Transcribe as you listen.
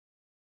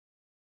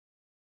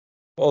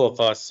All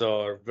of us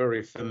are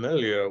very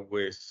familiar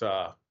with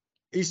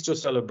Easter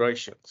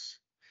celebrations.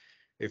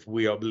 If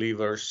we are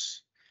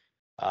believers,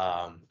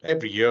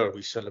 every year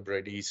we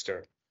celebrate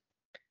Easter.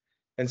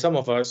 And some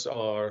of us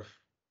are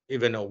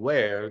even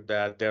aware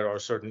that there are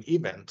certain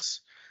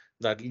events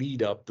that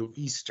lead up to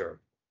Easter.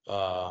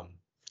 Um,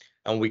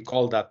 and we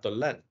call that the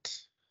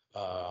Lent.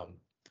 Um,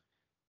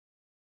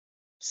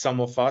 some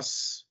of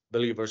us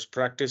believers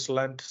practice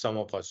Lent, some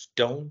of us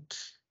don't.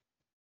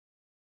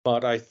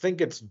 But I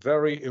think it's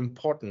very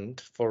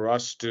important for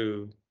us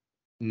to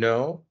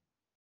know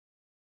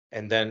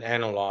and then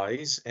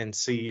analyze and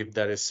see if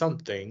there is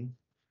something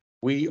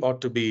we ought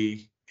to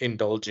be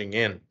indulging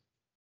in.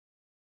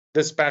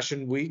 This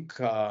Passion Week,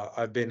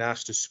 I've been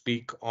asked to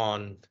speak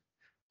on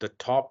the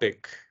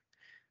topic,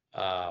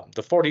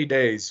 the 40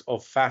 days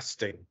of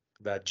fasting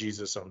that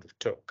Jesus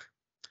undertook.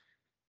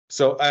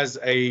 So, as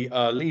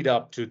a lead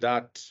up to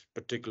that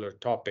particular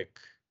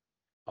topic,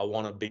 I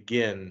want to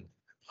begin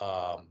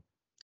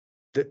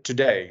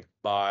today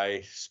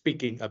by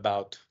speaking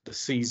about the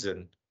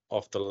season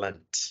of the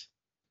Lent.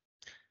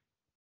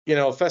 You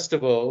know,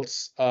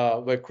 festivals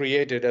were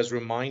created as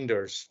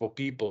reminders for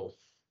people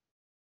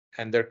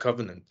and their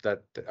covenant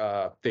that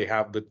they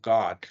have with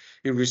God,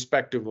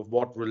 irrespective of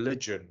what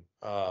religion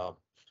or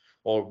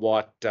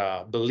what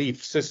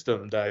belief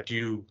system that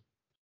you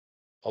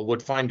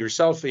would find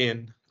yourself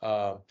in.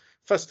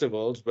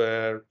 Festivals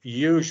were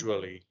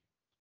usually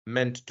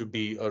meant to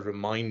be a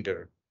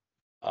reminder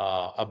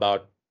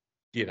about,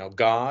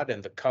 God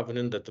and the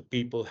covenant that the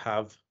people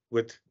have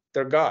with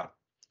their God.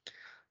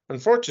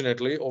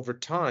 Unfortunately, over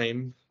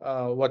time,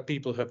 what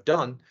people have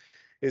done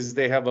is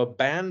they have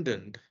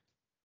abandoned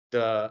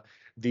the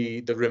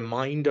the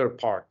reminder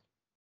part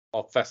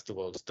of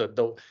festivals,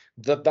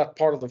 that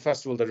part of the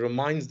festival that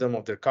reminds them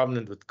of their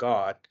covenant with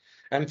God,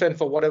 and then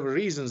for whatever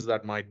reasons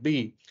that might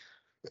be,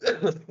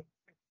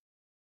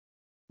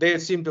 they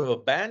seem to have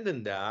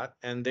abandoned that,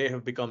 and they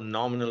have become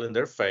nominal in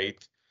their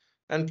faith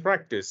and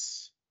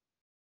practice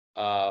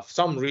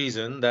some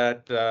reason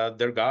that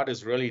their God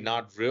is really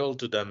not real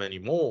to them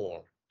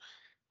anymore.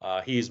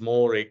 He is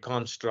more a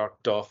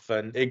construct of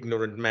an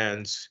ignorant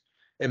man's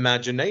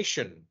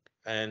imagination,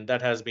 and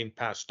that has been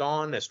passed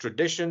on as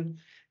tradition,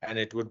 and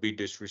it would be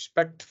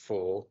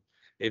disrespectful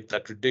if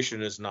that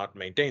tradition is not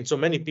maintained. So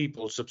many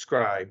people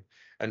subscribe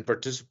and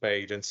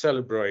participate and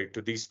celebrate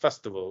to these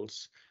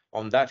festivals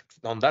on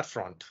that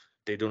front.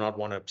 They do not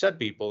want to upset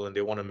people, and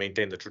they want to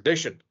maintain the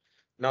tradition,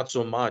 not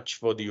so much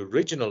for the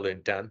original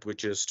intent,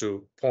 which is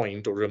to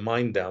point or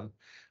remind them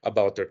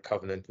about their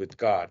covenant with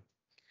God.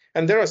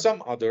 And there are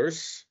some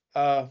others,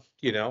 for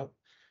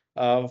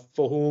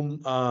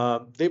whom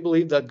they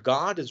believe that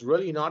God is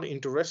really not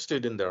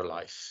interested in their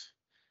life.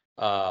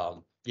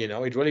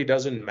 It really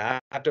doesn't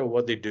matter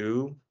what they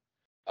do,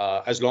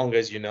 as long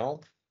as,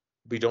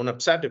 we don't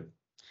upset him.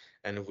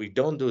 And if we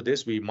don't do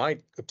this, we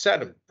might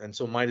upset him. And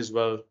so might as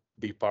well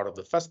be part of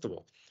the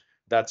festival.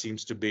 That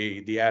seems to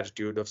be the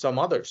attitude of some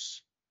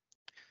others.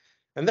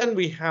 And then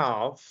we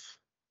have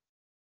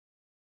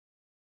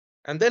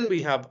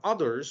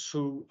others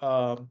who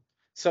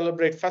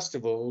celebrate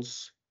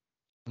festivals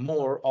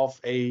more of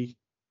a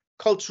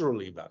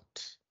cultural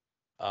event.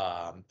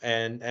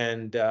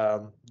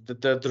 The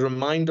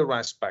reminder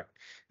aspect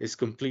is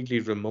completely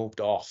removed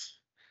off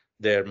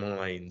their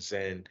minds,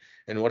 and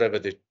whatever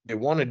they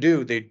want to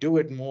do, they do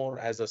it more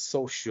as a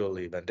social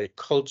event, a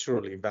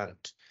cultural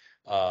event,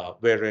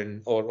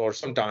 wherein, or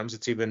sometimes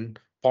it's even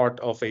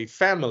part of a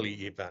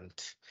family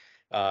event.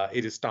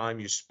 It is time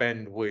you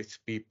spend with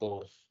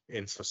people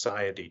in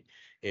society,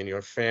 in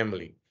your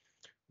family.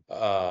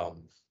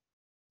 Um,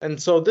 and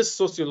so this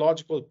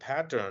sociological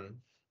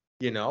pattern,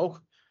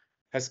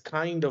 has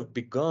kind of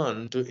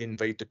begun to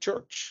invade the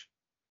church,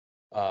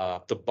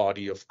 the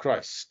body of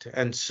Christ.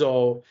 And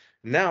so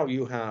now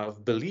you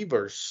have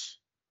believers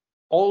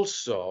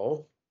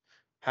also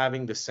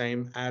having the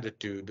same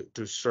attitude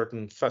to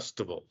certain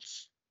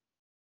festivals.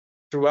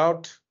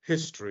 Throughout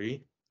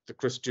history, the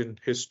Christian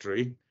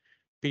history,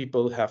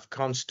 people have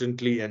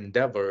constantly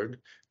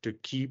endeavored to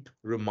keep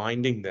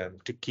reminding them,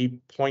 to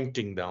keep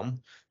pointing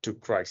them to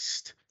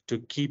Christ, to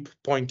keep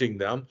pointing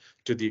them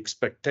to the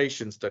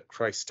expectations that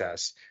Christ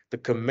has, the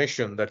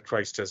commission that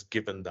Christ has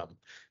given them.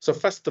 So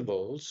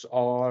festivals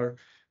are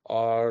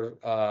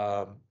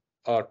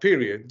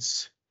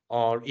periods,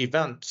 are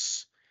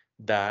events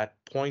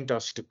that point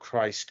us to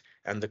Christ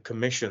and the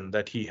commission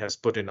that he has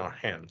put in our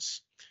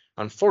hands.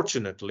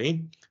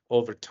 Unfortunately,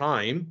 over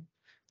time,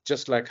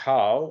 just like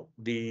how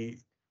the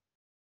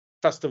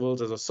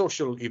festivals as a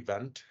social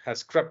event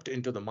has crept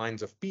into the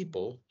minds of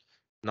people,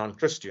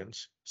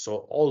 non-Christians, so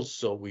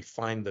also we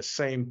find the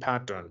same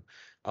pattern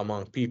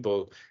among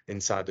people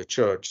inside the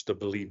church, the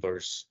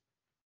believers.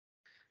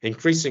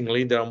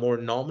 Increasingly, there are more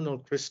nominal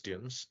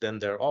Christians than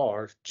there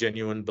are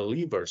genuine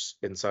believers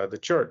inside the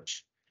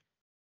church.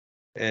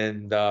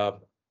 And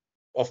of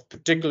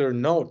particular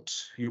note,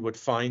 you would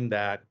find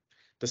that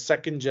the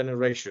second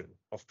generation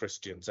of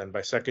Christians, and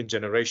by second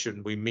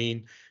generation, we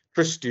mean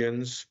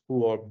Christians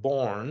who are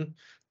born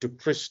to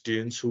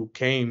Christians who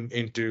came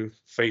into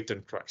faith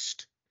in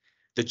Christ.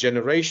 The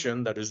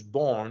generation that is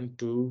born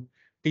to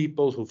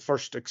people who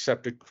first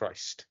accepted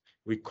Christ.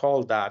 We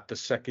call that the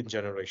second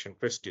generation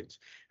Christians.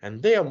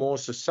 And they are more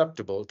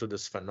susceptible to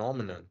this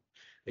phenomenon.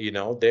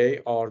 They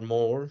are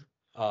more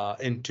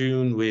in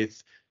tune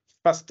with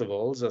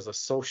festivals as a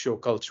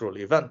socio-cultural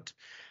event,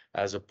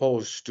 as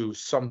opposed to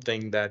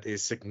something that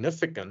is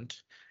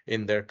significant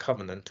in their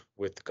covenant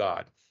with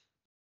God.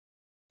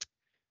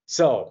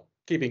 So,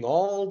 keeping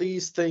all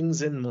these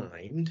things in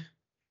mind,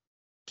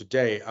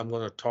 today I'm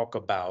going to talk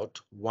about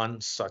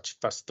one such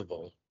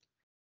festival,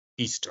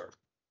 Easter.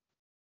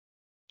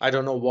 I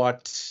don't know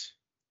what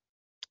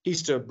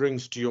Easter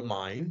brings to your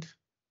mind,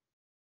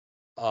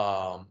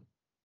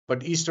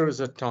 but Easter is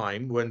a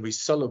time when we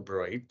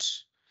celebrate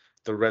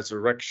the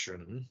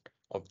resurrection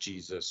of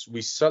Jesus.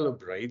 We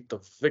celebrate the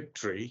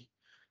victory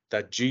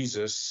that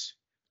Jesus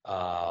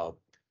won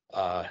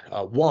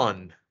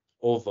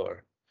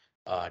over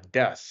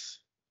death,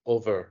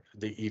 over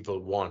the evil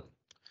one.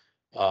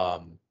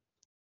 For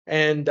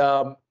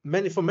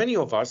many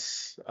of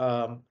us,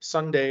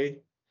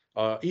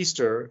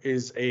 Easter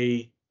is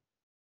a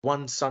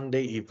one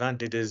Sunday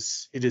event. It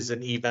is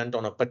an event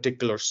on a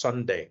particular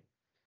Sunday.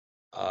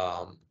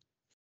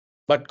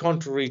 But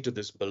contrary to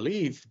this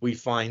belief, we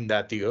find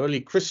that the early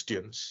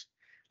Christians,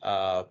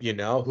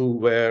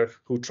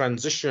 who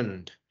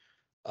transitioned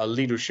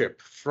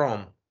leadership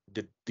from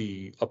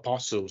the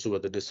apostles, who were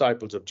the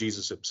disciples of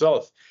Jesus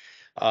himself,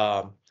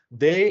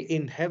 they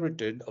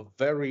inherited a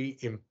very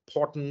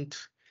important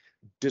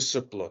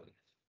discipline.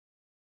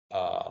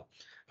 And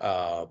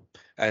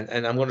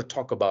I'm going to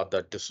talk about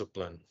that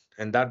discipline.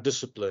 And that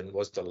discipline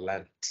was the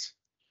Lent.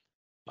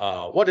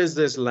 What is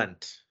this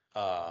Lent?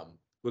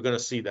 We're going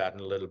to see that in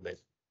a little bit.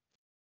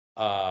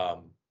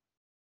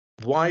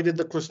 Why did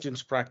the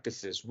Christians practice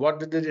this? What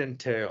did it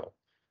entail?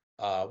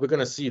 We're going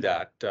to see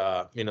that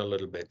in a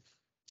little bit.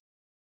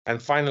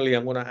 And finally,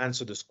 I'm going to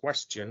answer this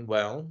question.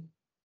 Well,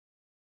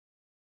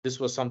 this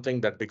was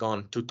something that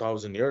began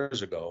 2,000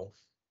 years ago.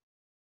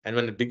 And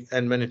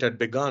when it had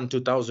begun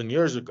 2,000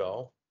 years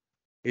ago,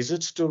 is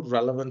it still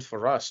relevant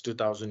for us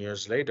 2,000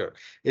 years later?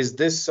 Is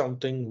this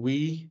something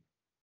we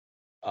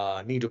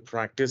need to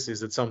practice?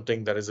 Is it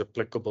something that is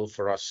applicable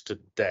for us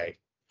today?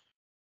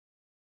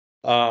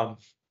 And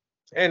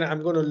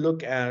I'm going to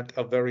look at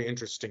a very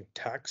interesting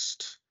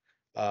text,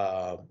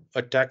 a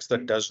text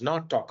that does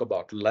not talk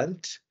about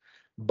Lent,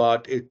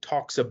 but it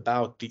talks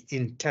about the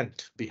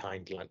intent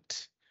behind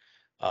Lent.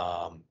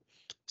 Turn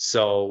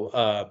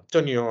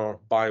your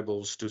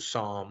Bibles to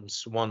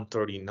Psalms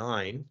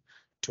 139,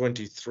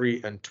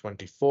 23 and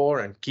 24,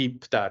 and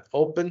keep that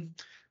open.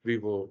 We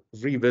will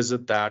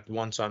revisit that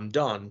once I'm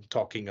done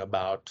talking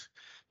about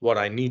what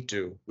I need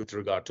to with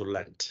regard to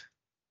Lent.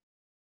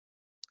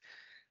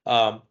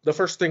 The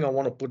first thing I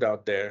want to put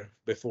out there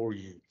before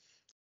you,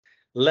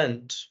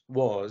 Lent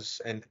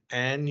was an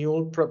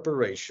annual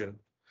preparation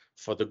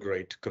for the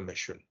Great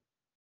Commission.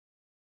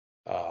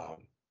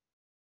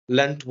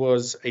 Lent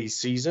was a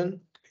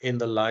season in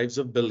the lives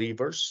of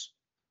believers,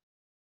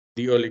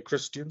 the early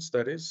Christians,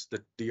 that is,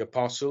 the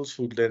apostles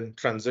who then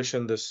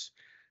transitioned this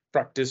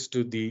practice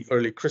to the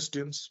early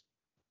Christians.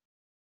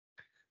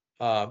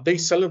 They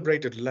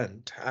celebrated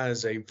Lent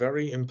as a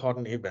very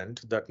important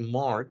event that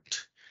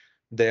marked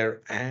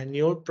their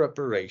annual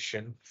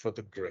preparation for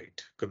the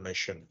Great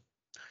Commission.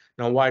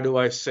 Now, why do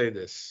I say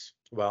this?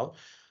 Well,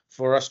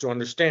 for us to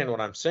understand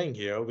what I'm saying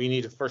here, we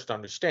need to first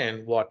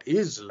understand what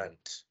is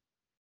Lent.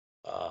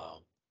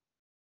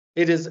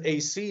 It is a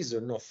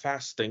season of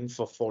fasting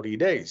for 40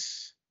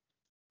 days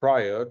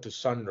prior to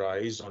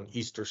sunrise on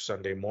Easter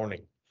Sunday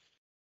morning.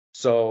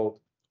 So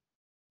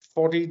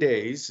 40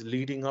 days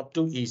leading up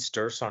to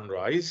Easter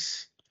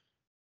sunrise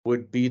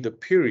would be the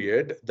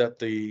period that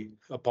the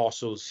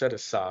apostles set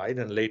aside,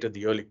 and later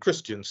the early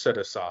Christians set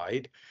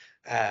aside,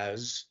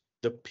 as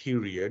the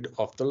period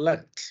of the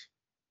Lent.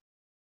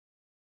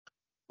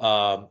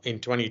 In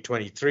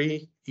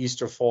 2023,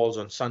 Easter falls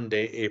on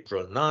Sunday,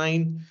 April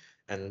 9,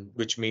 and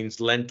which means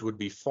Lent would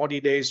be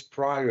 40 days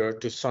prior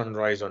to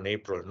sunrise on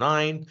April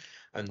 9,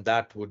 and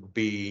that would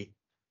be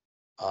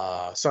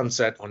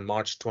sunset on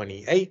March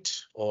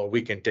 28, or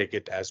we can take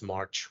it as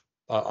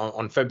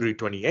on February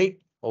 28,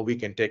 or we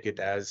can take it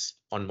as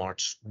on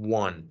March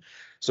 1.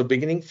 So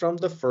beginning from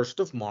the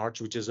 1st of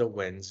March, which is a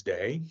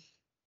Wednesday,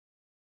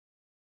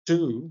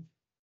 to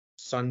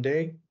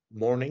Sunday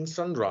morning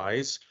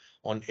sunrise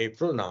on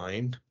April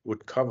 9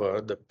 would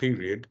cover the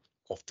period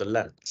of the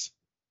Lent.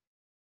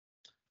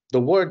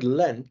 The word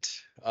Lent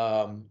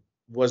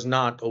was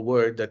not a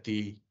word that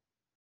the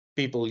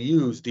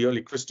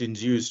early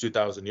Christians used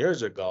 2,000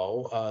 years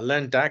ago.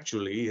 Lent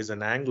actually is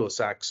an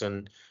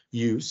Anglo-Saxon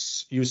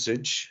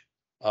usage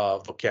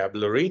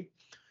vocabulary.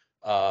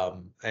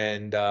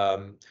 And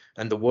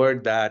the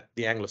word that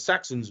the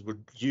Anglo-Saxons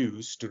would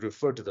use to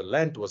refer to the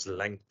Lent was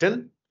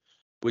Lenten,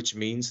 which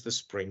means the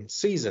spring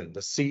season.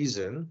 The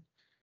season,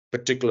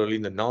 particularly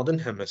in the Northern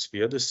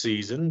Hemisphere, the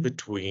season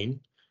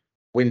between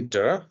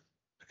winter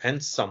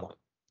and summer.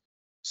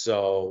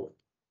 So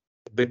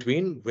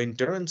between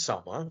winter and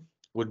summer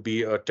would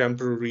be a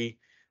temporary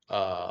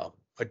uh,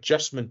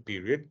 adjustment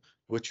period,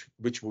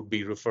 which would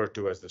be referred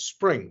to as the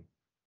spring.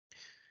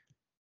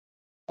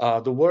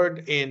 The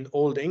word in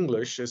Old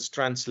English is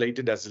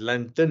translated as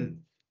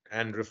lengthen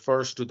and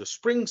refers to the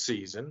spring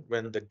season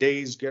when the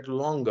days get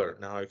longer.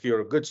 Now, if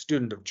you're a good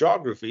student of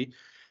geography,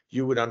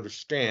 you would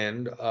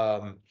understand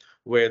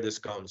where this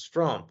comes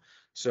from.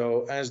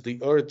 So, as the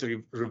earth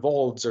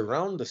revolves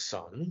around the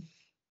sun,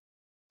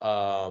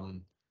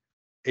 um,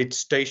 it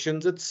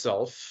stations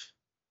itself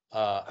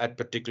at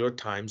particular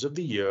times of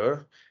the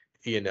year,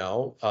 you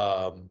know,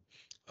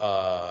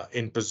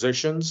 in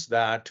positions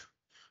that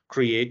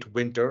create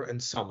winter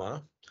and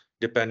summer,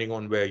 depending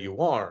on where you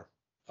are,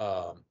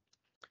 um,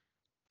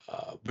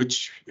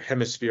 which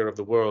hemisphere of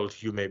the world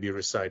you may be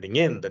residing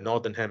in. The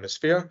northern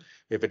hemisphere,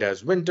 if it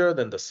has winter,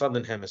 then the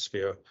southern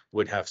hemisphere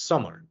would have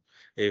summer.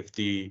 If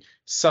the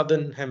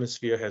southern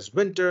hemisphere has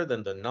winter,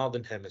 then the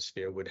northern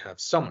hemisphere would have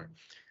summer.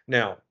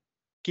 Now,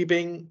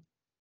 keeping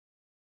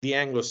the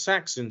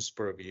Anglo-Saxons'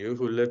 purview,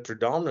 who lived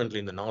predominantly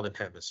in the northern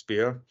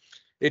hemisphere,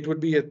 it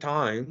would be a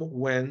time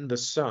when the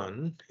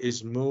sun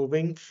is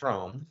moving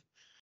from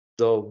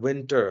the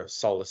winter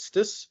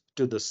solstice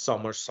to the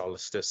summer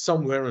solstice,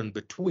 somewhere in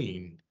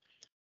between.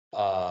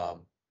 Uh,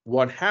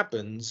 what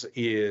happens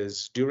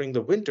is during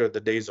the winter, the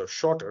days are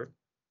shorter.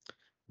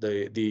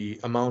 The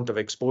amount of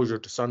exposure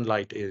to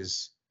sunlight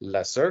is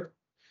lesser.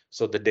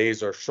 So the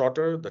days are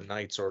shorter, the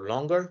nights are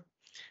longer.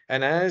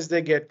 And as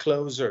they get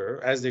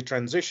closer, as they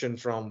transition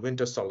from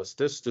winter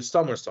solstice to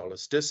summer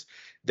solstice,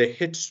 they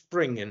hit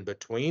spring in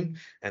between.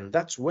 And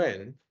that's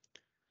when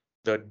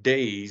the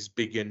days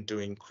begin to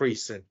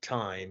increase in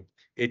time.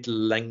 It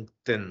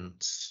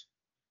lengthens.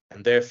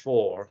 And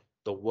therefore,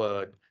 the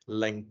word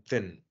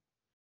lengthen,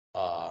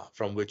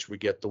 from which we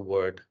get the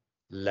word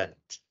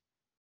Lent.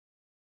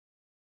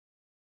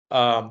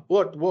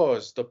 What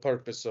was the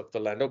purpose of the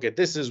Lent? Okay,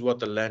 this is what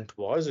the Lent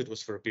was. It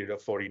was for a period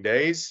of 40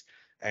 days.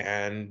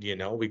 And,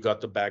 we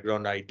got the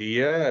background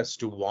idea as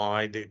to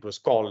why it was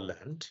called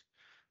Lent.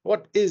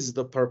 What is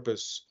the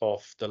purpose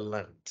of the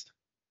Lent?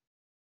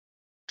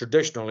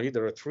 Traditionally,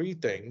 there are three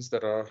things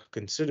that are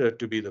considered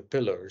to be the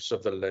pillars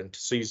of the Lent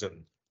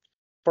season.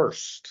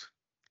 First,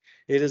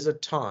 it is a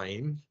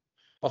time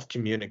of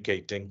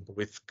communicating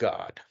with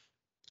God.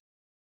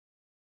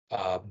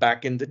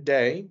 Back in the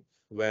day,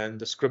 when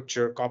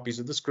copies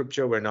of the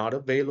scripture were not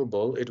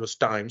available, it was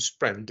time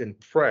spent in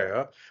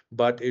prayer,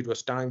 but it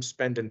was time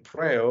spent in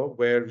prayer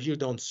where you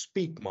don't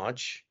speak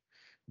much,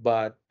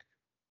 but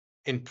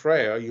in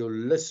prayer, you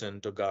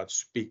listen to God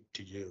speak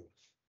to you.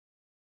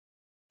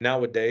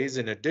 Nowadays,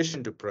 in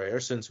addition to prayer,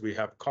 since we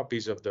have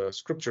copies of the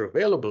scripture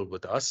available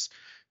with us,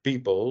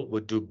 people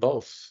would do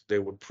both. They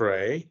would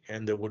pray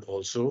and they would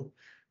also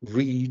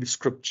read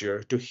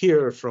scripture to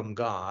hear from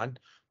God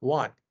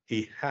what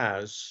he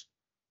has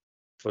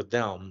for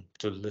them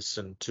to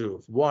listen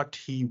to, what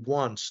he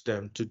wants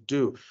them to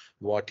do,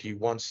 what he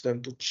wants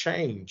them to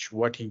change,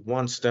 what he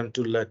wants them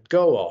to let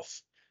go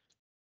of.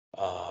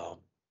 Uh,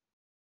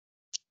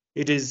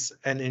 it is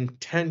an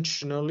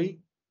intentionally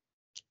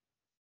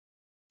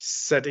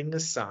setting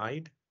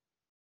aside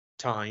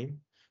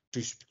time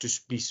to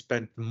be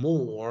spent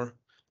more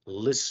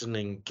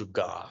listening to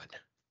God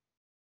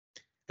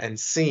and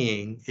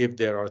seeing if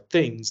there are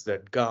things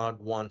that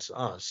God wants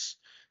us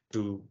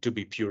to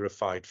be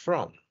purified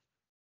from,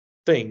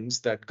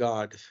 things that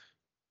God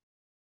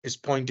is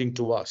pointing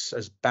to us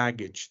as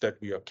baggage that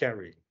we are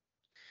carrying,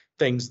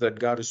 things that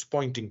God is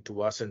pointing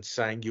to us and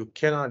saying, you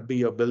cannot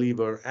be a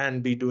believer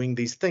and be doing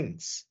these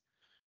things.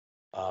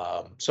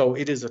 So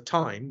it is a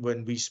time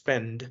when we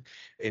spend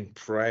in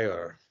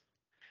prayer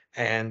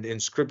and in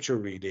scripture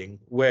reading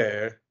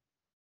where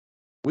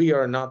we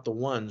are not the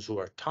ones who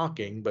are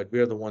talking, but we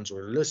are the ones who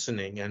are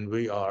listening, and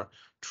we are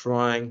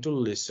trying to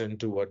listen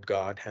to what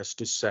God has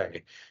to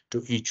say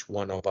to each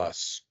one of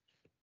us.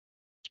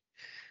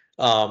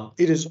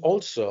 It is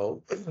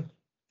also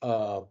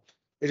uh,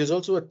 it is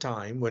also a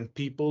time when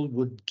people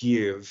would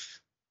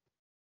give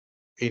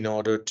in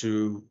order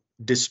to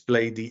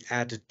display the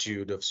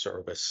attitude of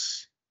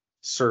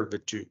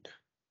servitude,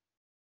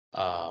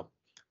 uh,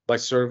 by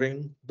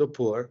serving the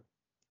poor,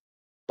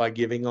 by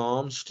giving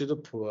alms to the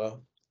poor,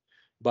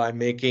 by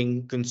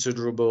making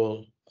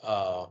considerable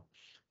uh,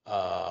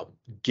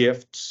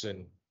 gifts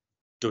and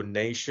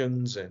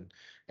donations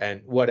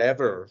and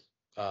whatever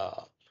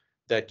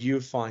that you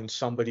find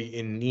somebody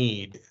in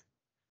need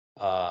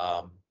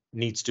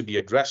needs to be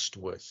addressed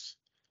with.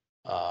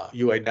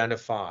 You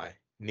identify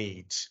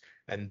needs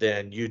and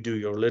then you do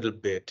your little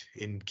bit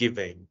in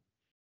giving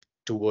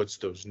towards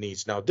those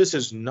needs. Now, this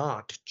is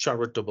not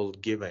charitable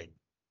giving.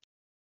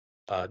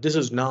 This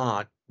is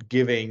not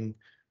giving,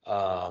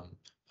 um,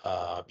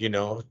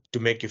 to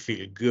make you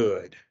feel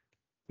good.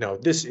 No,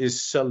 this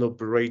is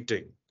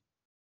celebrating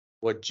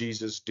what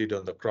Jesus did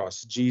on the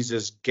cross.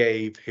 Jesus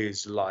gave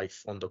his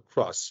life on the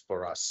cross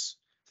for us,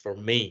 for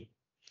me.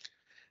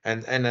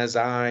 And as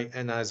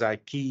I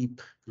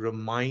keep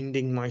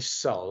reminding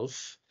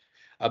myself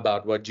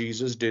about what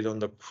Jesus did on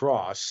the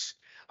cross,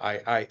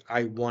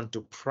 I want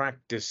to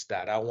practice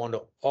that. I want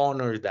to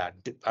honor that.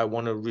 I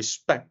want to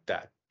respect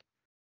that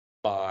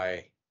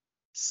by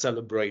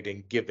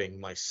celebrating giving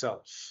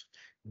myself,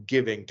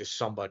 giving to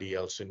somebody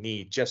else in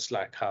need, just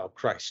like how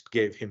Christ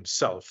gave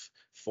himself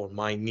for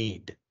my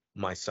need,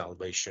 my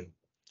salvation.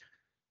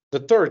 The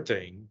third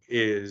thing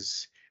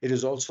is it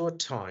is also a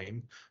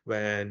time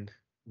when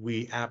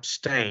we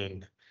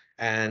abstain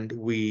and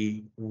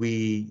we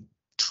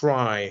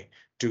try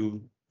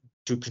to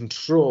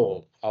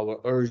control our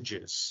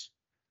urges.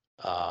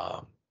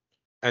 Uh,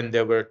 and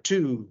there were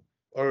two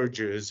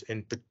urges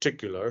in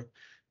particular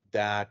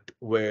that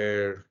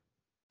were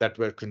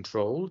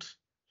controlled.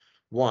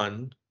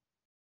 One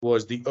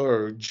was the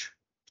urge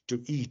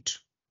to eat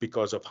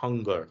because of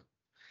hunger,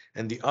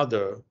 and the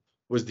other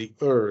was the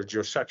urge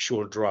or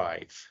sexual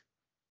drive.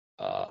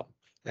 Uh,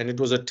 and it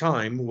was a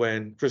time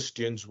when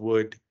Christians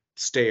would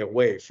stay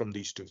away from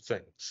these two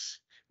things.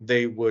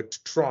 They would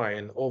try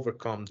and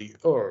overcome the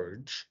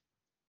urge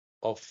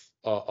of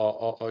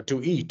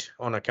to eat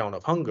on account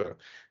of hunger,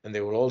 and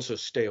they will also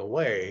stay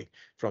away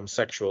from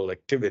sexual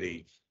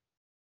activity.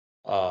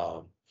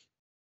 Uh,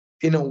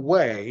 in a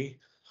way,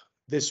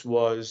 this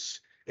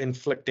was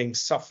inflicting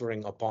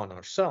suffering upon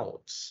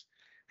ourselves,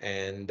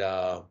 and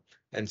uh,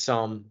 and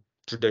some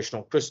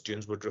traditional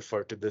Christians would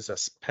refer to this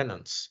as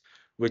penance,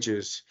 which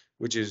is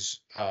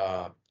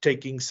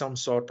taking some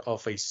sort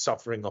of a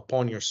suffering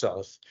upon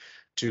yourself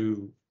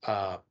to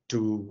um,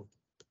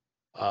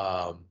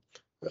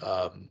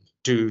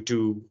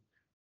 to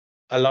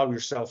allow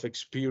yourself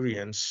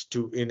experience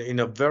to in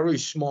a very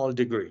small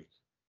degree,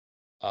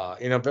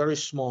 in a very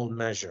small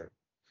measure,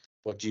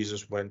 what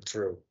Jesus went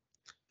through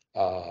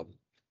um,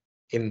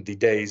 in the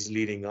days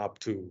leading up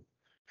to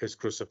his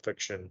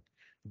crucifixion,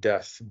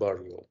 death,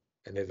 burial,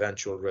 and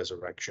eventual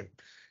resurrection.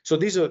 So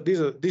these are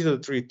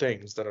the three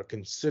things that are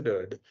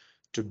considered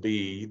to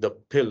be the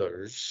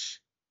pillars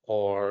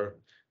or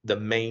the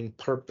main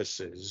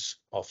purposes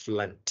of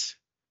Lent.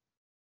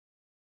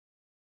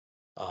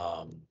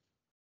 Um,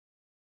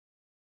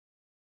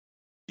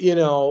 you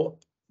know,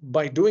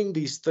 by doing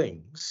these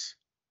things,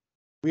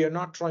 we are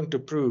not trying to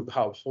prove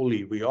how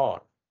holy we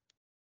are.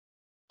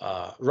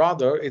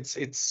 Rather,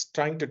 it's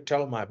trying to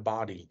tell my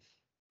body,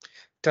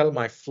 tell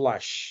my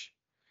flesh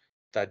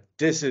that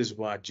this is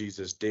what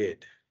Jesus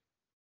did.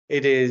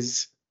 It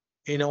is,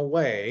 in a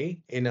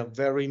way, in a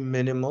very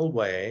minimal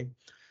way,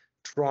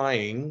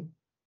 trying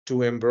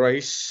to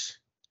embrace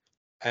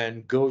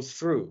and go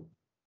through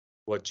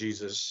what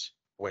Jesus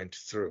went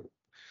through.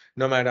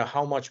 No matter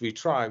how much we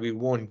try, we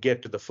won't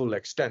get to the full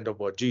extent of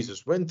what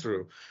Jesus went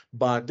through.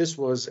 But this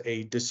was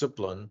a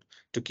discipline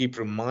to keep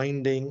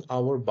reminding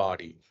our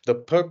body. The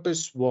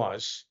purpose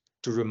was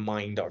to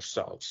remind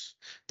ourselves.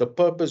 The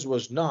purpose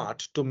was not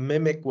to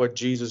mimic what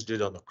Jesus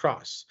did on the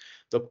cross.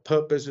 The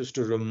purpose is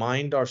to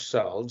remind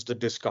ourselves the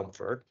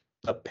discomfort,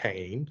 the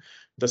pain,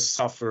 the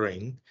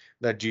suffering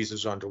that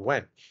Jesus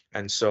underwent.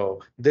 And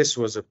so this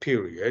was a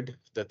period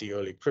that the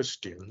early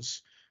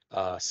Christians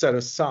set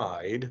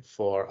aside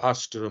for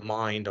us to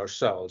remind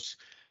ourselves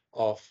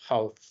of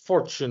how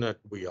fortunate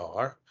we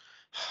are,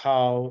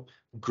 how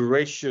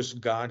gracious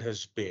God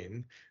has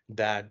been,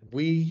 that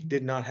we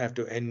did not have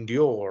to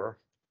endure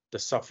the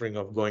suffering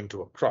of going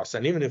to a cross.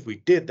 And even if we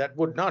did, that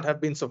would not have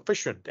been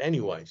sufficient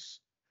anyways.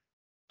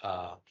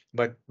 Uh,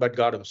 but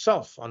God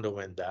himself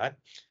underwent that.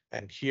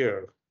 And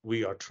here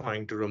we are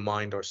trying to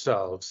remind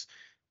ourselves,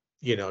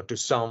 to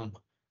some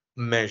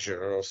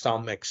measure or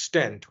some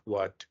extent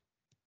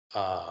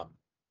uh,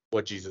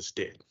 what Jesus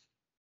did.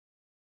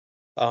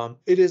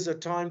 It is a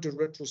time to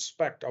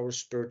retrospect our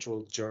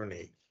spiritual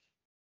journey.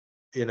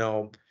 You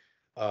know,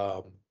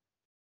 um,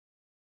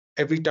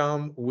 every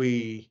time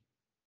we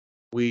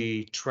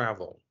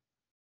travel,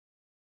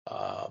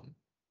 um,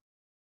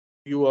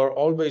 you are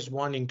always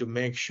wanting to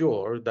make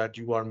sure that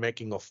you are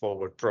making a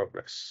forward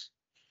progress.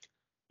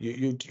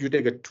 You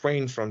take a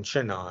train from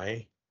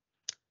Chennai,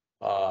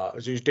 so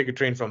you take a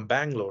train from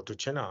Bangalore to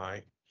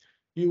Chennai.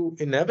 You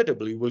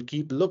inevitably will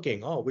keep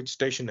looking, oh, which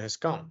station has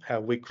come?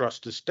 Have we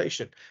crossed the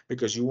station?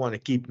 Because you want to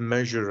keep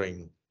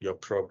measuring your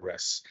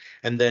progress.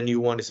 And then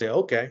you want to say,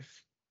 okay,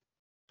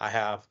 I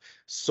have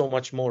so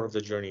much more of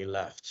the journey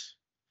left.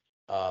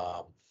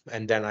 Uh,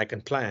 and then I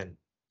can plan.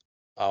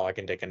 Oh, I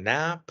can take a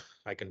nap.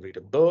 I can read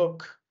a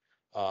book.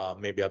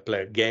 Maybe I'll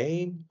play a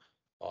game.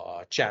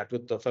 Chat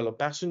with the fellow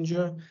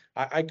passenger.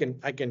 I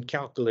can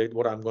calculate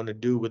what I'm going to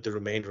do with the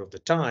remainder of the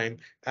time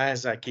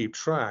as I keep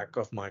track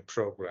of my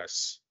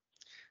progress.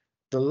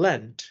 The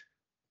Lent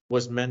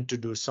was meant to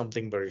do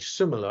something very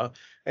similar,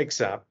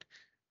 except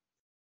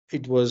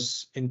it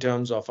was in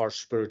terms of our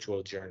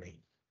spiritual journey.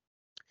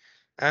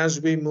 As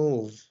we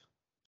move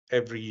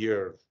every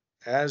year,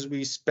 as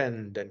we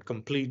spend and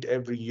complete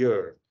every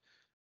year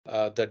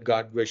that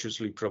God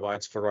graciously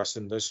provides for us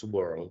in this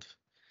world,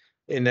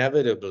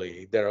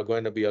 inevitably there are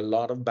going to be a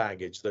lot of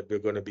baggage that we're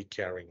going to be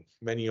carrying,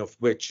 many of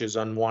which is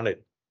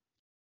unwanted.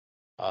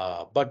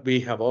 But we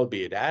have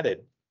albeit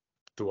added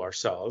to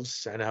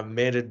ourselves and have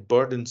made it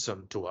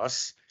burdensome to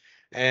us.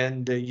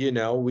 And,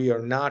 we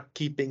are not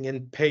keeping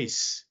in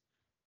pace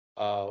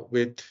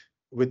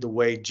with the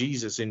way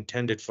Jesus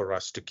intended for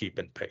us to keep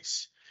in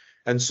pace.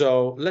 And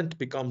so Lent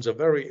becomes a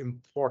very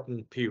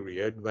important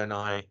period when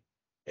I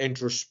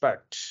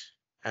introspect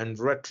and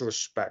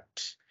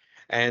retrospect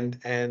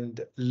and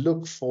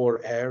look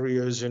for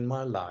areas in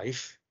my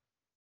life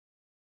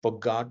for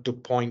God to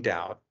point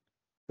out.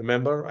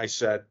 Remember, I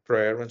said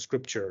prayer and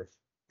scripture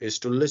is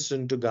to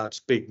listen to God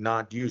speak,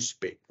 not you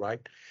speak,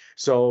 right?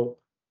 So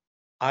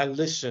I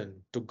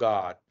listen to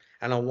God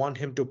and I want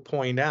Him to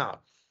point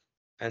out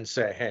and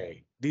say,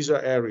 hey, these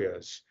are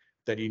areas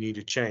that you need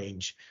to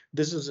change.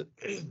 This is,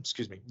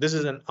 excuse me, this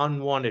is an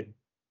unwanted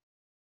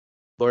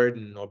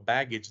burden or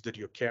baggage that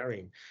you're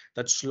carrying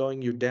that's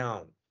slowing you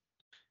down.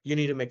 You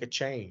need to make a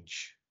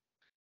change.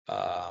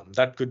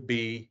 That could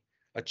be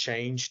a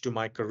change to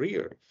my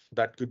career.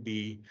 That could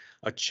be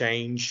a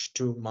change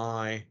to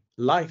my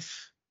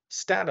life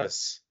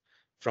status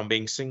from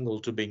being single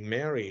to being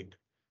married.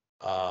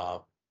 Uh,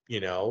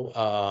 you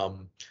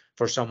know,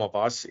 for some of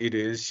us, it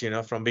is,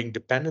 from being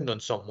dependent on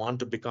someone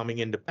to becoming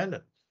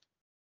independent.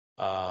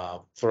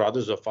 For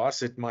others of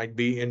us, it might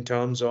be in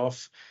terms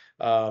of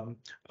um,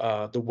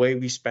 the way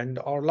we spend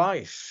our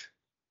life.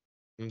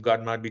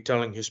 God might be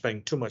telling you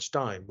spending too much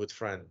time with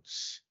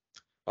friends,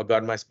 or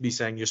God might be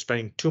saying you're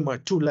spending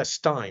too less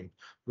time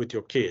with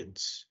your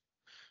kids.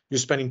 You're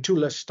spending too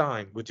less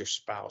time with your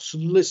spouse,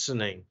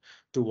 listening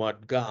to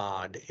what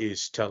God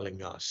is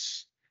telling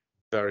us.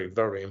 Very,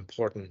 very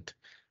important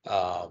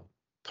uh,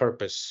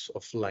 purpose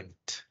of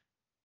Lent.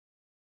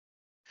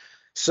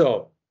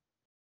 So,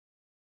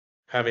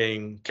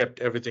 having kept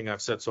everything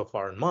I've said so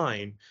far in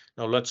mind,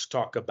 now let's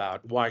talk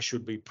about why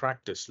should we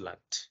practice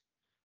Lent.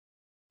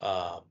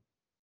 Uh,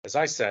 as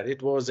I said,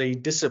 it was a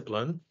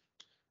discipline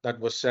that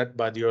was set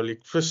by the early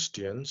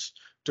Christians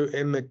to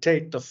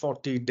imitate the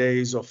 40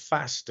 days of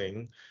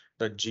fasting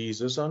that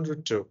Jesus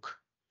undertook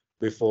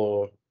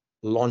before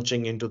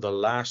launching into the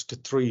last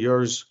 3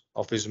 years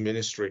of his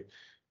ministry,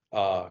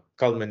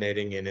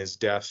 culminating in his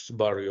death,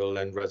 burial,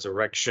 and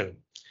resurrection.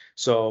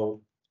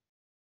 So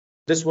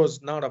this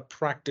was not a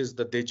practice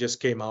that they just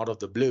came out of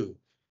the blue.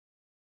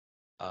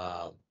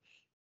 Uh,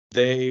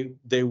 they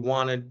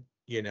wanted,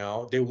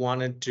 they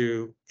wanted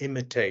to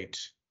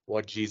imitate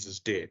what Jesus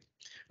did.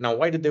 Now,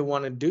 why did they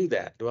want to do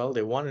that? Well,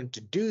 they wanted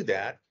to do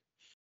that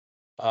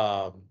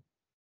um,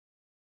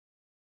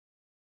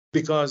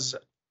 because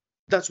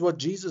that's what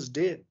Jesus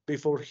did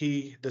before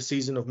the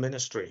season of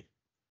ministry.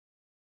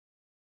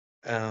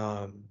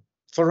 Um,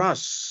 for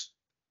us,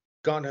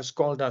 God has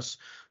called us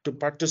to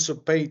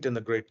participate in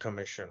the Great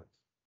Commission.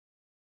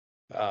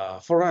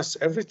 For us,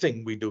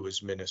 everything we do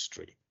is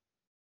ministry.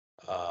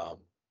 Um,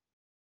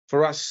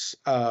 For us,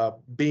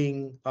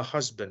 being a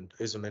husband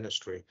is a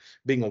ministry.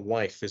 Being a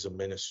wife is a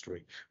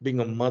ministry. Being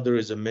a mother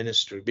is a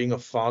ministry. Being a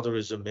father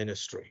is a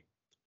ministry.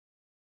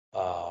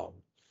 Uh,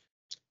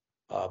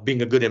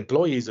 being a good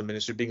employee is a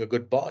ministry. Being a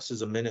good boss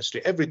is a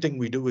ministry. Everything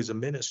we do is a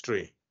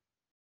ministry.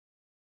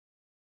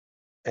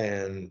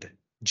 And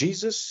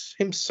Jesus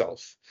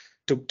himself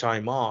took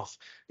time off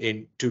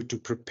to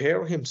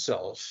prepare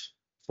himself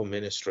for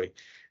ministry.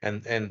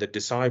 And the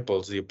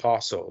disciples, the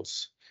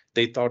apostles,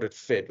 they thought it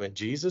fit. When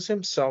Jesus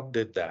himself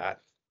did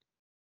that,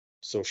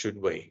 so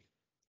should we.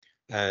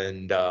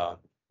 And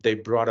they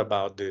brought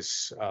about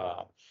this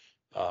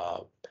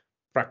uh,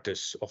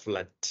 practice of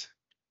Lent.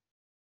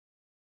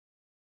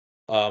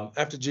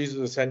 After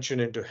Jesus' ascension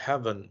into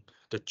heaven,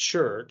 the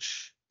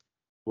church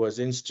was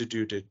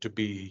instituted to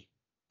be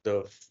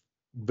the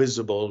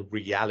visible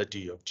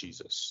reality of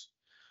Jesus.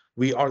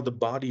 We are the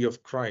body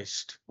of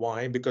Christ.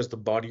 Why? Because the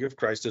body of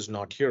Christ is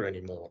not here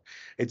anymore.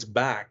 It's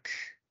back.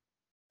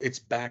 It's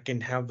back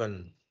in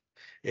heaven.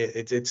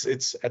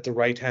 It's at the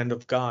right hand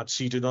of God,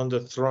 seated on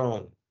the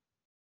throne.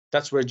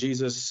 That's where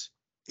Jesus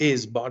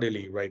is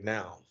bodily right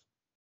now.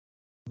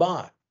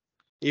 But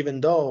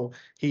even though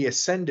he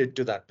ascended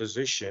to that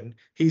position,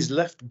 he's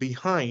left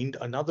behind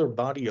another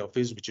body of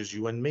his, which is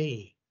you and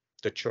me,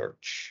 the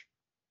church.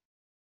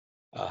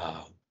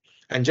 Uh,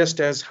 and just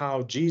as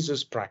how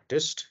Jesus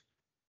practiced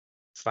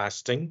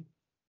fasting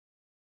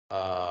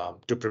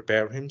to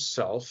prepare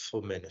himself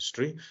for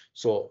ministry,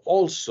 so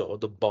also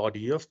the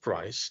body of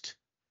Christ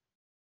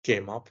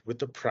came up with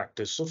the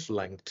practice of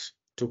Lent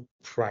to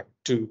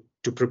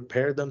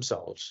prepare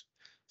themselves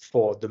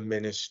for the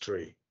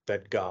ministry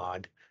that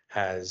God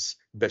has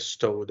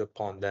bestowed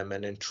upon them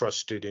and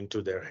entrusted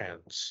into their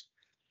hands.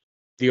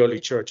 The early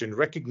church, in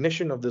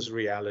recognition of this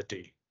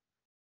reality,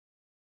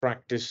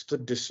 practiced the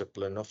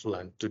discipline of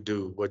Lent to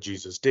do what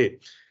Jesus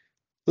did.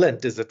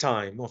 Lent is a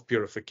time of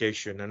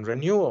purification and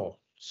renewal,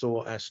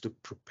 so as to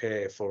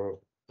prepare for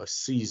a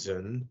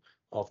season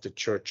of the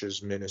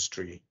church's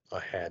ministry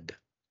ahead.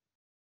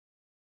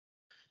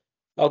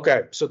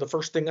 Okay, so the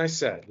first thing I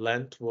said,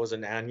 Lent was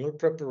an annual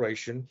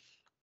preparation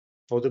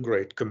for the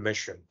Great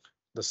Commission.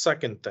 The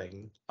second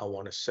thing I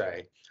want to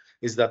say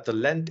is that the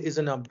Lent is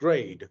an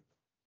upgrade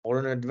or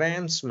an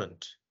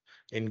advancement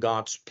in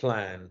God's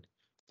plan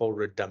for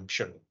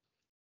redemption.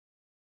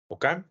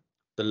 Okay?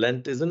 The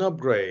Lent is an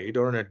upgrade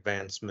or an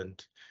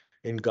advancement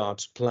in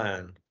God's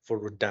plan for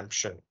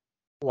redemption.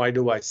 Why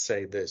do I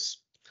say this?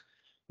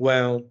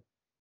 Well,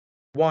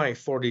 why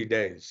 40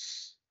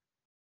 days?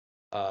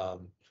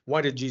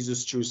 Why did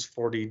Jesus choose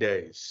 40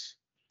 days?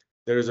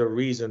 There is a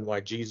reason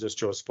why Jesus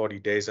chose 40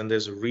 days, and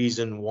there's a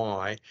reason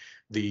why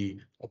the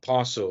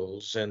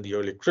apostles and the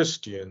early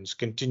Christians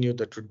continued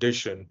the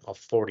tradition of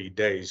 40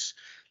 days.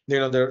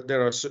 There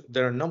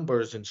are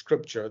numbers in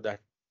Scripture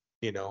that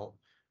you know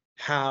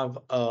have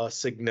a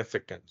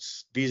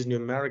significance. These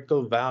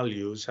numerical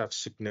values have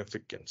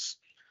significance.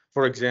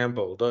 For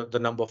example, the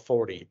number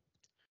 40.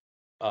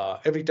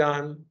 Every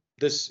time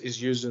this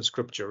is used in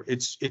Scripture,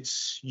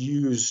 it's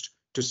used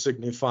to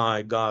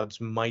signify God's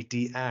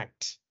mighty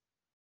act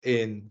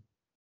in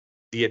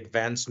the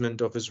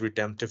advancement of his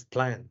redemptive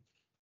plan.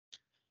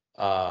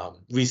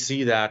 We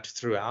see that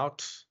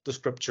throughout the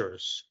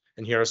scriptures.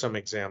 And here are some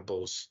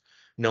examples.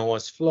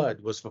 Noah's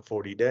flood was for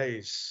 40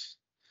 days.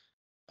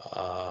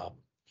 Uh,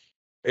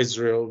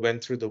 Israel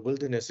went through the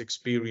wilderness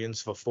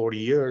experience for 40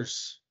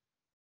 years.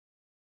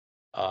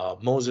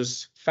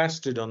 Moses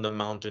fasted on the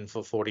mountain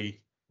for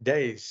 40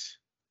 days.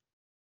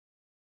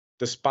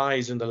 The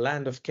spies in the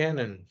land of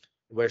Canaan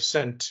were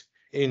sent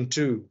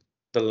into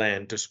the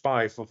land to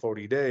spy for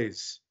 40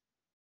 days.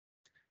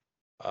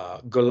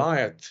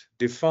 Goliath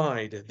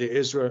defied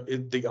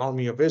the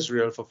army of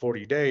Israel for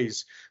 40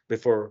 days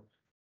before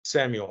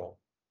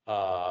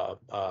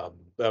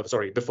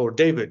before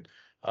David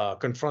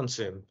confronts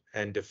him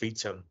and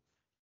defeats him.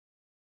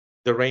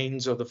 The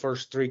reigns of the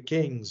first three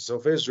kings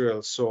of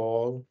Israel,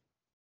 Saul,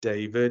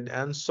 David,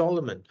 and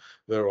Solomon,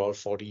 were all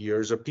 40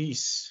 years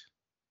apiece.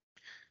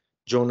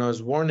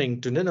 Jonah's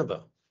warning to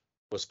Nineveh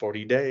was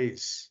 40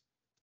 days.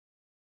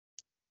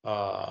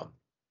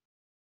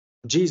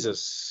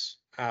 Jesus,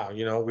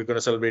 we're going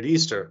to celebrate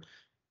Easter,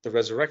 the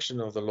resurrection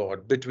of the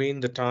Lord. Between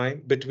the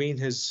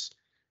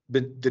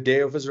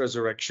day of his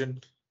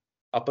resurrection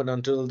up and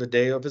until the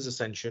day of his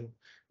ascension,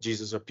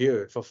 Jesus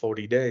appeared for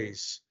 40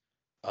 days,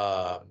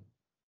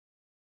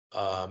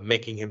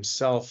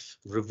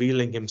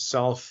 revealing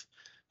himself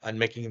and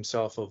making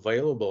himself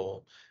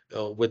available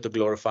with the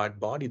glorified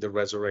body, the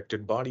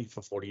resurrected body,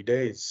 for 40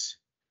 days.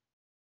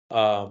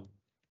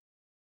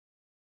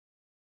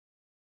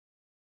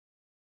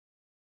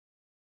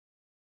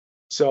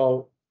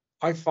 So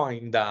I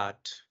find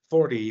that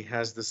 40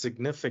 has the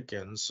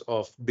significance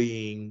of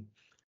being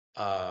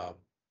an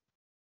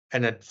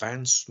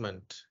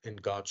advancement in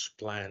God's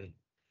plan,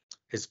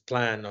 his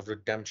plan of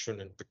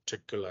redemption in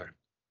particular.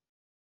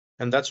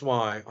 And that's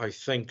why I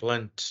think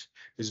Lent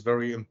is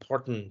very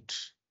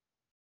important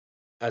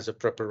as a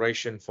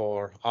preparation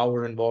for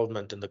our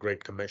involvement in the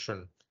Great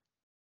Commission.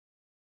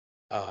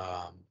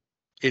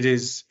 It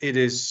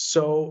is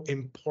so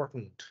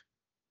important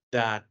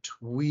that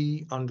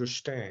we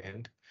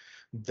understand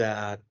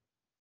that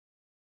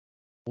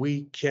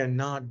we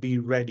cannot be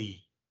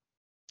ready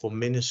for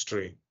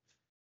ministry.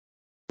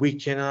 We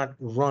cannot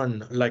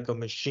run like a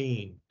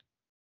machine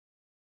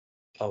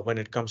when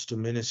it comes to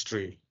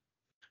ministry.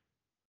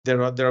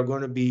 There are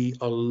going to be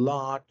a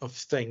lot of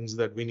things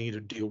that we need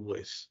to deal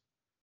with.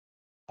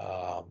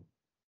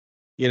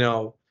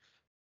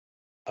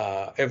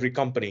 Every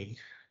company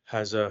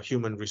has a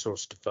human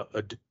resource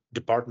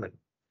department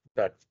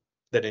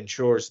that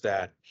ensures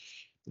that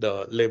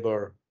the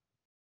labor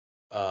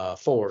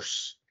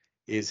force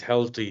is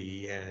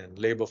healthy and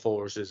labor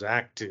force is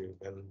active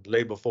and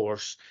labor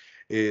force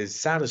is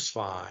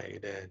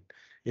satisfied, and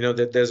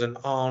that there's an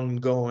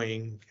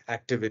ongoing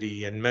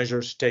activity and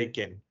measures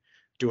taken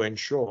to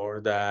ensure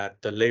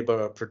that the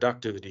labor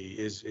productivity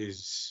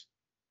is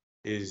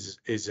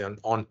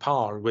on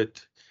par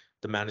with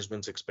the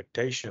management's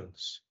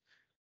expectations.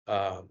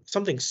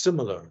 Something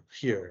similar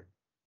here.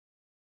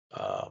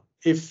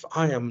 If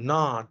I am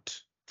not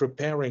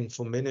preparing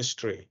for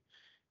ministry,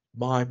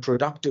 my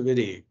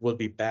productivity will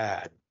be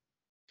bad.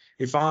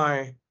 If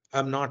I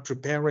am not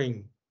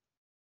preparing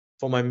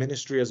for my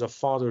ministry as a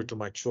father to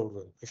my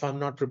children, if I'm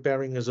not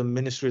preparing as a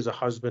ministry as a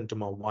husband to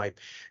my wife,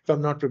 if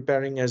I'm not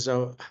preparing as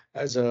a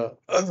as a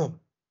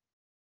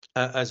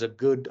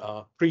good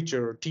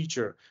preacher or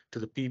teacher to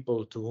the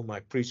people to whom I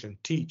preach and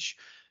teach,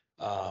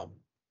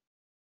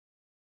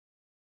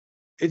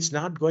 it's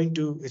not going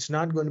to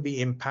be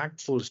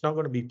impactful. It's not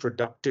going to be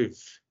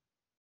productive,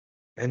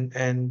 and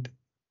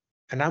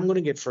I'm going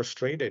to get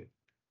frustrated.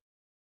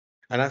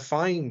 And I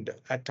find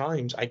at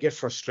times I get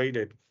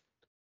frustrated.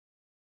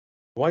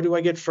 Why do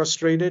I get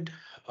frustrated?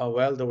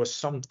 Well, there was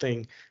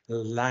something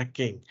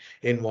lacking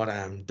in what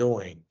I'm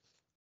doing.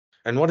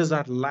 And what is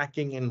that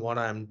lacking in what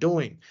I'm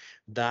doing?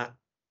 That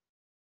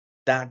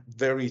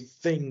very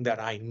thing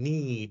that I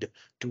need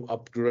to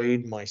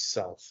upgrade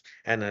myself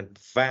and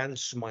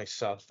advance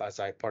myself as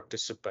I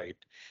participate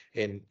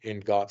in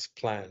God's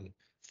plan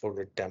for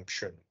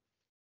redemption.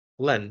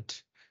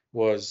 Lent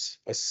was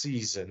a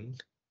season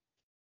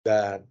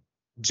that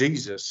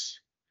Jesus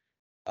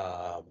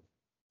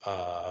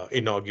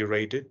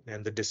inaugurated,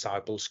 and the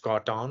disciples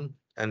caught on,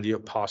 and the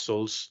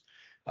apostles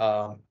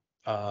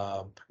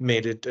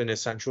made it an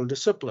essential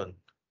discipline.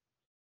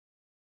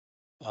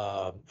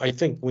 I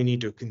think we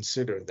need to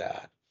consider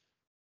that.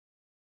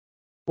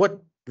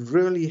 What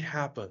really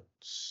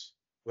happens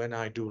when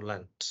I do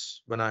Lent,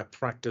 when I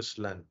practice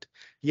Lent.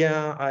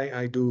 Yeah,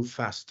 I do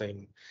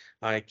fasting.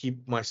 I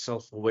keep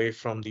myself away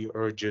from the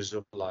urges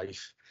of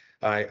life.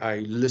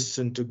 I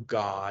listen to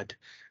God.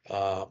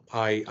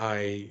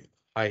 I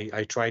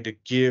try to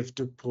give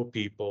to poor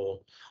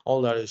people.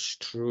 All that is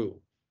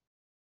true.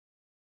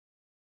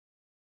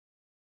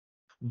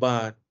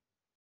 But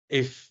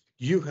if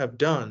you have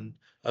done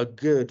a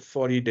good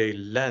 40-day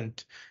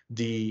Lent,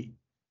 the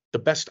the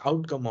best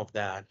outcome of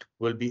that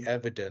will be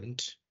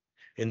evident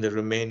in the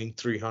remaining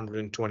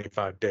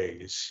 325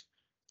 days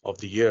of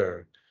the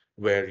year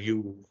where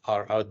you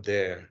are out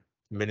there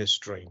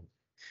ministering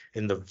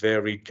in the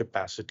varied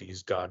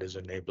capacities God has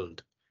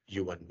enabled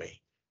you and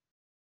me.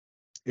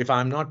 If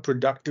I'm not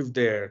productive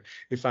there,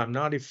 if I'm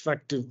not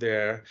effective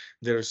there,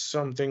 there's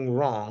something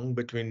wrong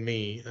between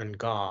me and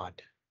God.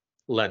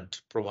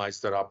 Lent provides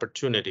that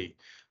opportunity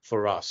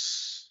for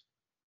us.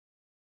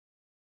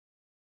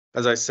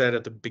 As I said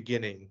at the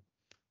beginning,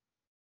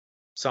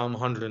 Psalm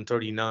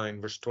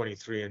 139, verse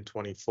 23 and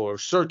 24,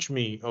 search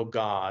me, O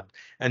God,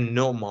 and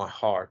know my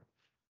heart.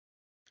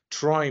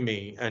 Try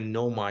me and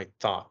know my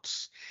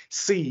thoughts.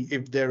 See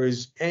if there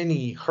is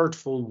any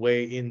hurtful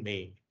way in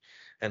me,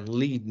 and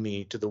lead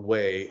me to the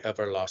way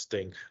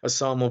everlasting. A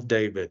Psalm of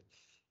David.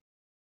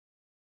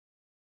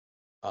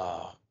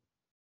 Uh,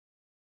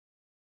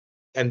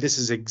 and this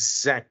is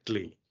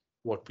exactly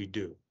what we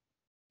do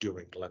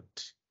during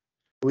Lent.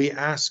 We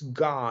ask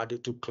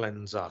God to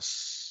cleanse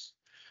us,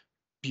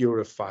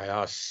 purify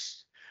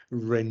us,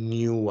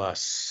 renew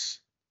us.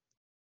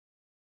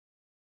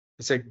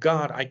 I say,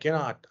 God, I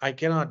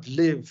cannot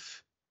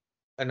live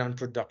an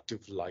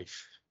unproductive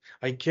life.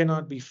 I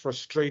cannot be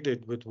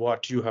frustrated with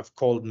what you have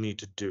called me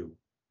to do.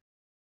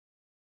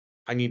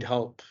 I need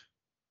help.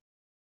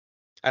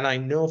 And I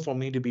know for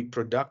me to be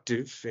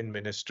productive in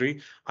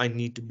ministry, I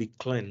need to be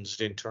cleansed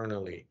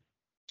internally.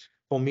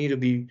 For me to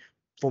be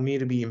for me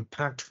to be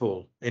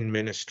impactful in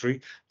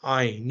ministry,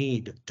 I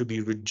need to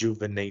be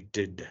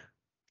rejuvenated.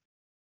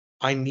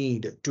 I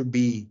need to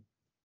be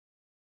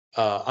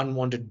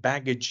unwanted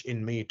baggage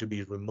in me to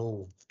be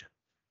removed.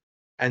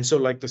 And so,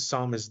 like the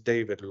psalmist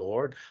David,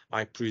 Lord,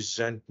 I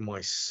present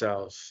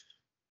myself,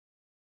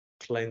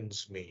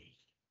 cleanse me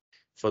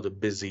for the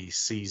busy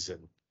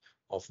season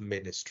of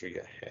ministry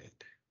ahead.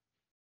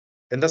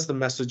 And that's the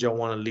message I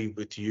want to leave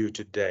with you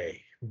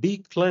today. Be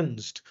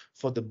cleansed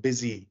for the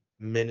busy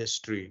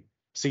ministry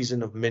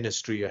season of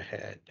ministry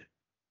ahead.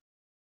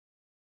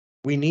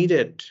 We need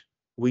it.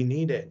 We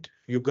need it.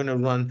 You're going to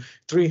run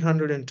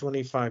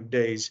 325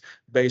 days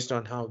based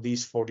on how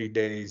these 40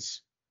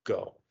 days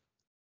go.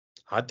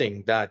 I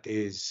think that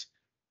is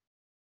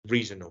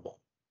reasonable.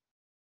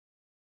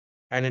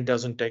 And it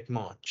doesn't take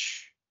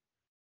much.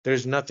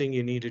 There's nothing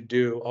you need to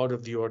do out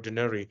of the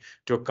ordinary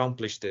to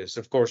accomplish this.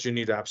 Of course, you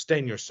need to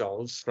abstain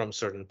yourselves from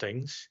certain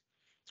things,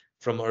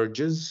 from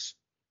urges,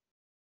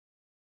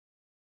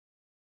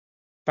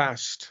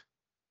 fast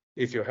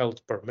if your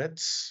health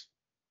permits,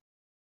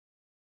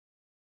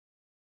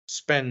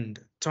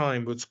 spend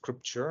time with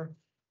scripture.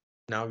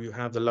 Now you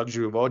have the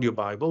luxury of audio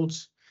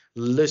Bibles.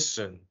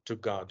 Listen to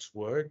God's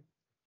word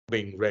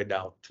being read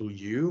out to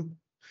you.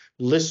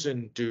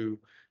 Listen to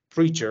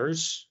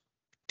preachers,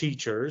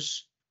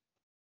 teachers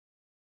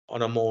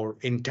on a more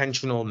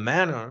intentional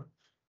manner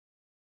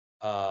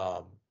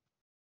um,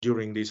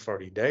 during these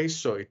 40 days.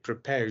 So it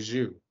prepares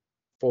you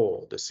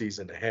for the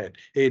season ahead.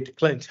 It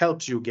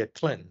helps you get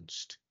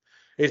cleansed.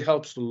 It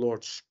helps the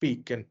Lord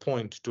speak and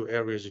point to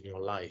areas in your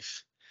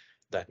life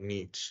that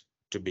needs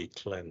to be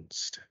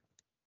cleansed.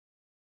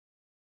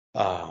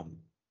 Um,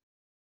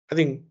 I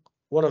think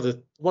one of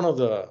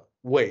the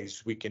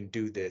ways we can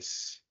do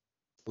this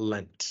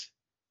Lent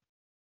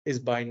is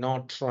by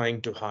not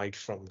trying to hide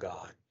from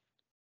God.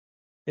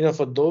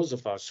 For those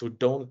of us who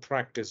don't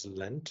practice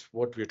Lent,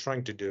 what we're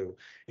trying to do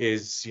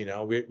is,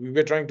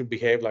 we're trying to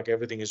behave like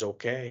everything is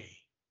okay.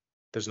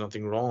 There's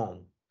nothing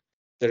wrong.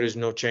 There is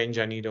no change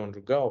I need to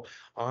undergo.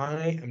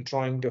 I am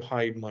trying to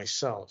hide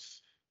myself.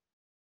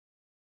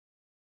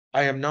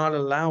 I am not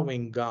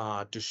allowing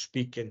God to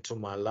speak into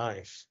my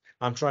life.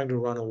 I'm trying to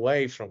run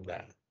away from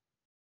that.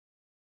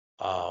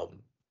 Um,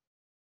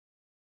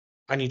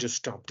 I need to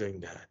stop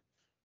doing that.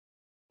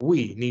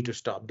 We need to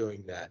stop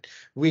doing that.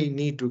 We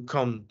need to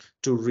come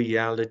to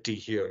reality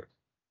here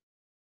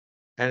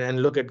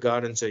and look at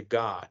God and say,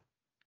 God,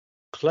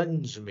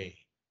 cleanse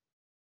me,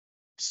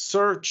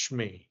 search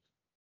me,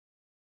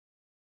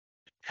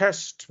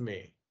 test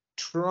me,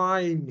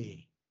 try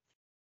me,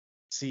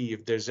 see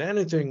if there's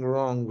anything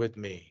wrong with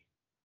me,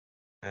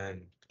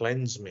 and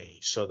cleanse me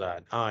so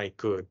that I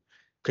could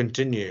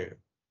continue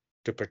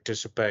to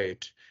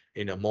participate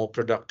in a more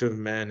productive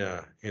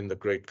manner in the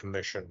Great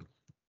Commission.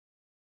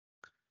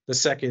 The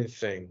second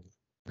thing,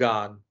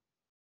 God,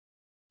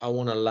 I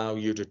want to allow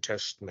you to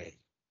test me.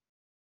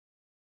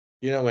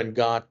 When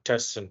God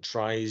tests and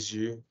tries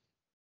you,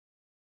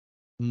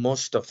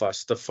 most of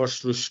us, the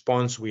first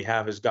response we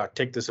have is, God,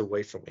 take this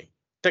away from me.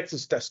 Take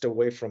this test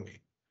away from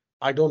me.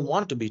 I don't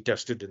want to be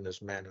tested in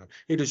this manner.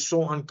 It is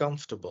so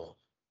uncomfortable.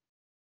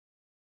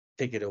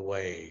 take it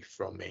away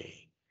from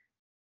me.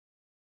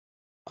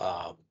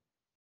 Uh,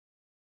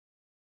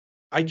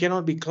 I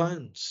cannot be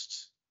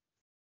cleansed.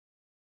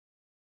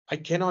 I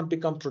cannot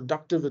become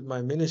productive with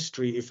my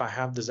ministry if I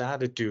have this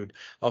attitude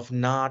of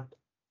not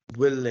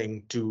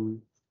willing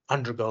to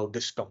undergo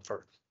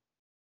discomfort,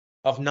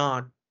 of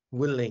not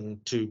willing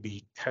to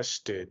be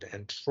tested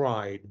and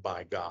tried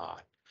by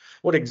God.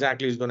 What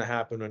exactly is going to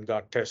happen when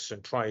God tests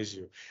and tries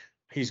you?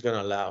 He's going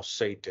to allow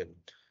Satan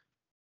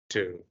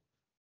to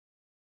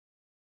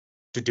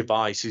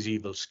devise his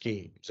evil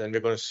schemes. And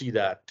we're going to see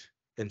that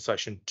in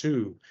session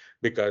 2,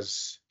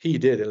 because he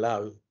did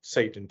allow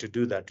Satan to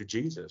do that to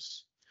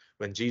Jesus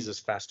when Jesus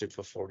fasted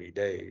for 40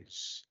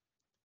 days.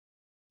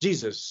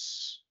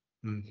 Jesus,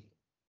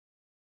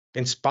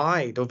 in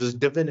spite of his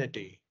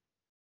divinity,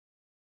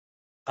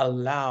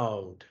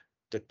 allowed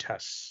the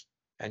tests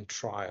and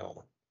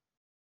trial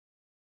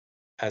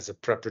as a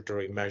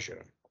preparatory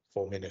measure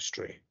for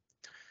ministry.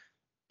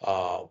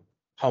 How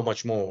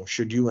much more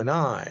should you and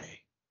I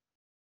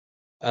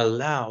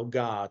allow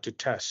God to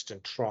test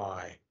and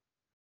try?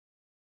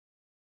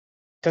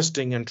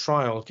 Testing and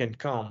trial can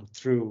come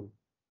through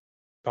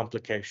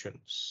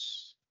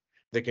complications.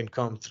 They can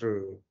come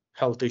through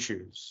health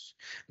issues.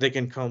 They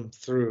can come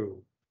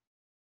through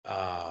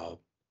uh,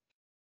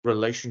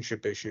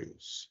 relationship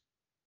issues.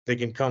 They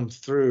can come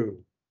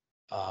through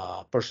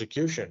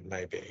persecution,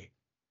 maybe.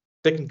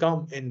 They can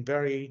come in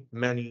very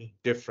many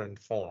different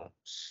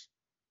forms.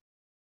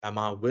 Am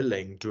I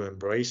willing to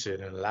embrace it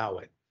and allow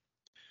it?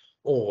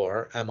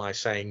 Or am I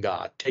saying,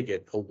 God, take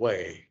it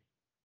away?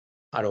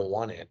 I don't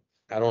want it.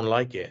 I don't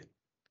like it.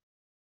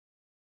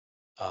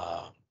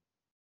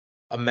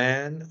 A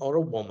man or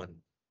a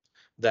woman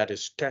that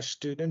is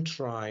tested and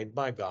tried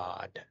by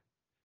God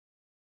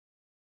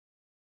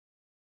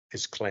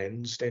is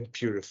cleansed and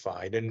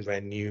purified and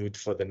renewed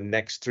for the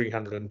next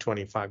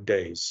 325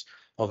 days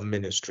of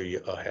ministry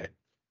ahead.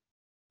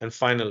 And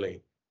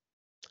finally,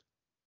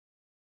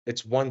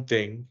 it's one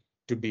thing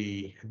to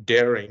be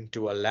daring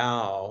to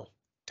allow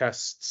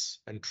tests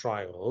and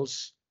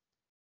trials,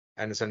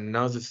 and it's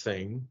another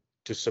thing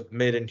to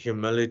submit in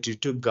humility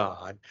to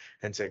God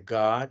and say,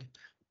 God,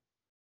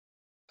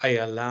 I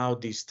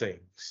allowed these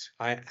things.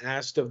 I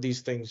asked of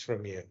these things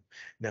from you.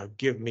 Now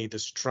give me the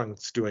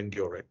strength to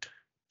endure it.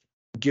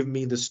 Give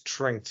me the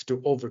strength to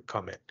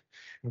overcome it.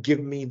 Give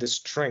me the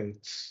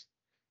strength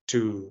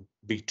to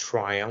be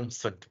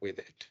triumphant with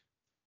it.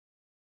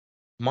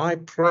 My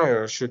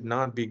prayer should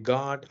not be,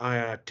 God,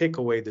 I take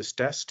away this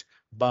test,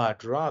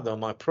 but rather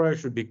my prayer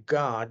should be,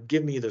 God,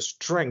 give me the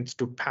strength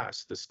to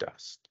pass this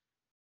test.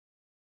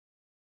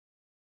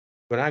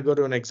 When I go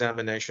to an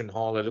examination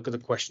hall, I look at the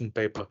question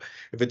paper.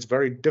 If it's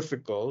very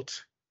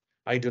difficult,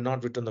 I do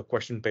not return the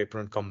question paper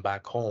and come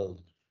back home.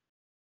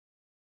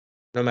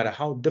 No matter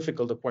how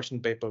difficult the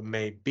question paper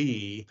may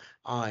be,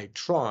 I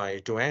try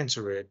to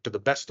answer it to the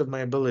best of my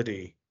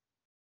ability,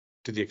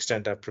 to the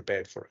extent I've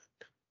prepared for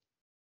it.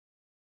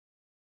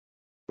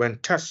 When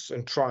tests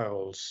and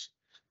trials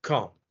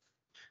come,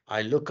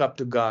 I look up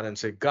to God and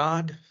say,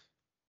 God,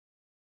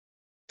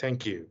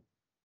 thank you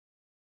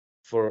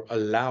for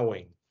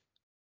allowing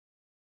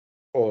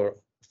or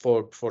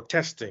for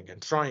testing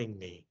and trying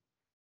me.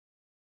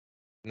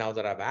 Now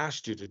that I've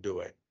asked you to do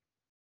it,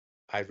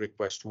 I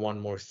request one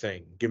more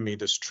thing. Give me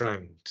the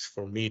strength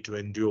for me to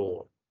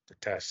endure the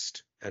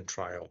test and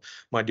trial.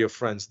 My dear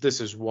friends, this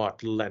is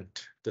what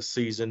Lent, the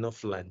season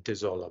of Lent,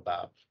 is all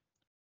about.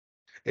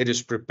 It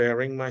is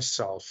preparing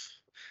myself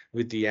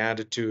with the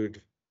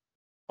attitude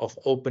of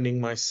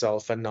opening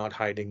myself and not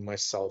hiding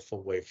myself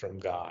away from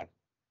God.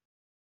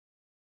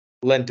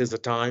 Lent is a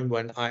time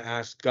when I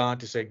ask God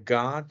to say,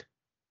 God,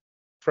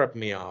 prep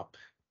me up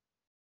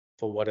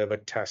for whatever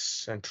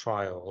tests and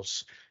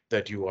trials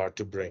that you are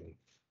to bring.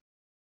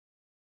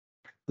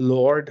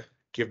 Lord,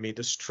 give me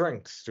the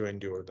strength to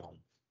endure them.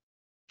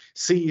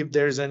 See if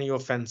there's any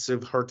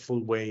offensive,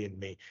 hurtful way in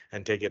me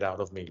and take it out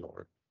of me,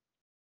 Lord.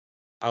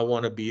 I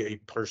want to be a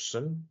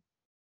person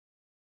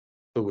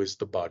who is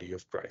the body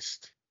of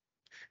Christ.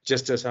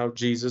 Just as how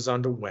Jesus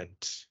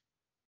underwent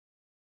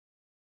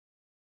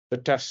the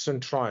tests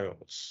and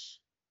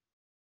trials,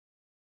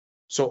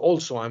 so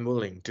also I'm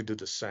willing to do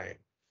the same.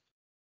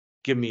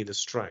 Give me the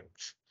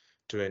strength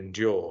to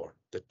endure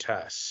the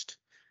test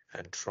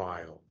and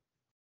trial.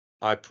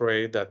 I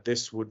pray that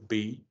this would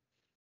be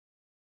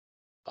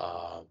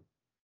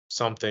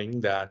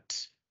something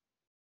that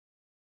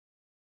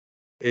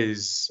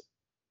is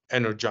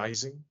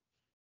energizing,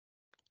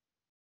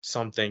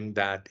 something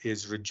that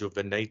is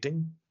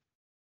rejuvenating,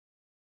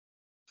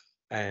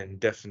 and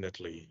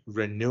definitely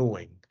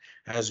renewing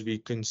as we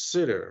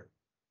consider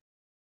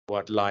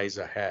what lies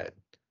ahead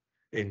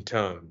in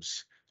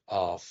terms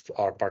of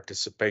our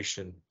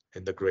participation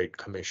in the Great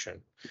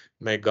Commission.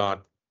 May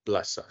God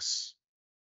bless us.